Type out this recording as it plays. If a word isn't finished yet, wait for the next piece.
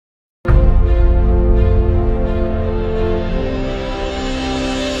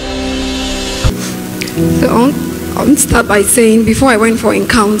So I'll start by saying, before I went for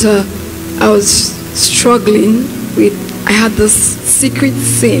encounter, I was struggling with, I had this secret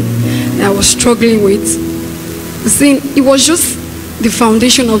sin that I was struggling with. The sin, it was just the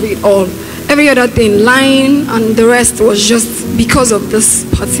foundation of it all. Every other thing, lying and the rest, was just because of this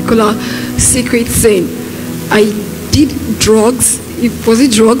particular secret sin. I did drugs. Was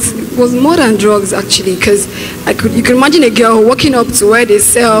it drugs? It was more than drugs, actually, because you can imagine a girl walking up to where they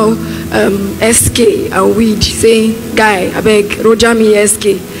sell SK and weed, saying, "Guy, I beg, Roger me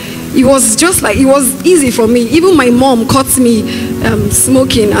SK." It was just like, it was easy for me. Even my mom caught me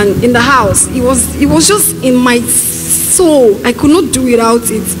smoking, and in the house, it was just in my soul. I could not do without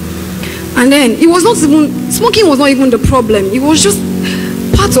it. And then it was not even, smoking was not even the problem. It was just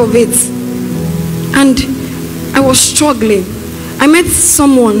part of it. And I was struggling. I met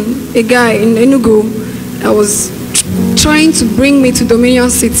someone, a guy in Enugu, that was trying to bring me to Dominion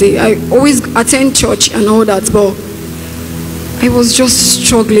City. I always attend church and all that, but I was just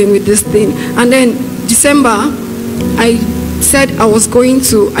struggling with this thing. And then December, I said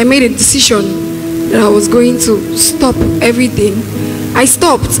I made a decision that I was going to stop everything. I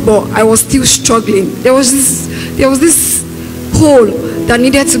stopped, but I was still struggling. There was this hole that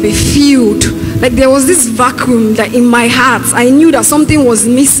needed to be filled. Like there was this vacuum that in my heart, I knew that something was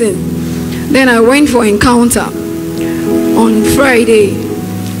missing. Then I went for encounter on Friday.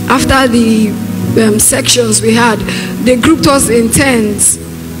 After the sections we had, they grouped us in tents,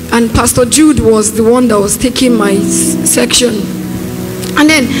 and Pastor Jude was the one that was taking my section. And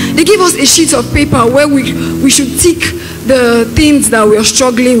then they gave us a sheet of paper where we should tick the things that we are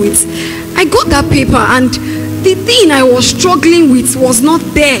struggling with. I got that paper, and the thing I was struggling with was not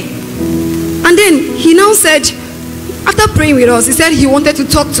there. And then he now said, after praying with us, he said he wanted to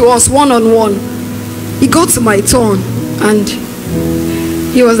talk to us one-on-one. He got to my turn, and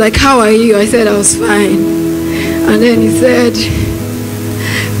he was like, "How are you?" I said I was fine. And then he said,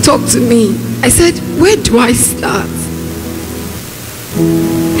 "Talk to me." I said, "Where do I start?"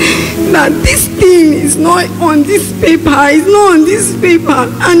 That this thing is not on this paper, it's not on this paper.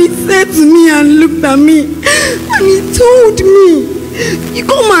 And he said to me and looked at me, and he told me, "You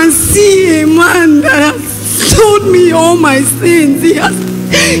come and see a man that has told me all my sins.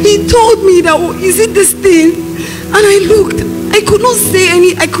 He told me that, is it this thing?" And I looked, I could not say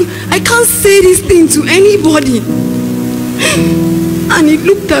I can't say this thing to anybody. And he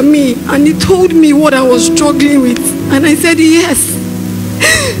looked at me and he told me what I was struggling with. And I said, "Yes,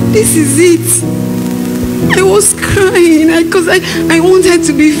 this is it." I was crying because I wanted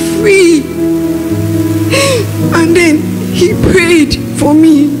to be free. And then he prayed for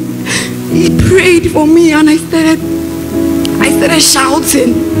me. He prayed for me, and I started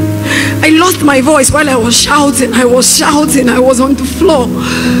shouting. I lost my voice while I was shouting. I was on the floor.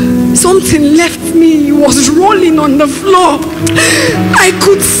 Something left me. It was rolling on the floor. I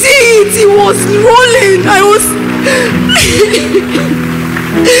could see it. It was rolling.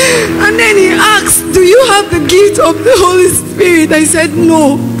 And then he asked, "Do you have the gift of the Holy Spirit?" I said,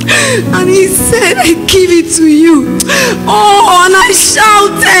 "No." And he said, "I give it to you." Oh, and I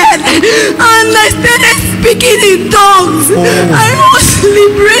shouted, and I started speaking in tongues. I was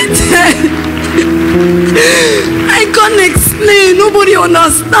liberated. I can't explain. Nobody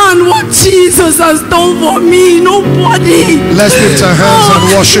understands what Jesus has done for me. Nobody. Let's lift our hands and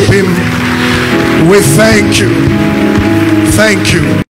worship him. We thank you. Thank you.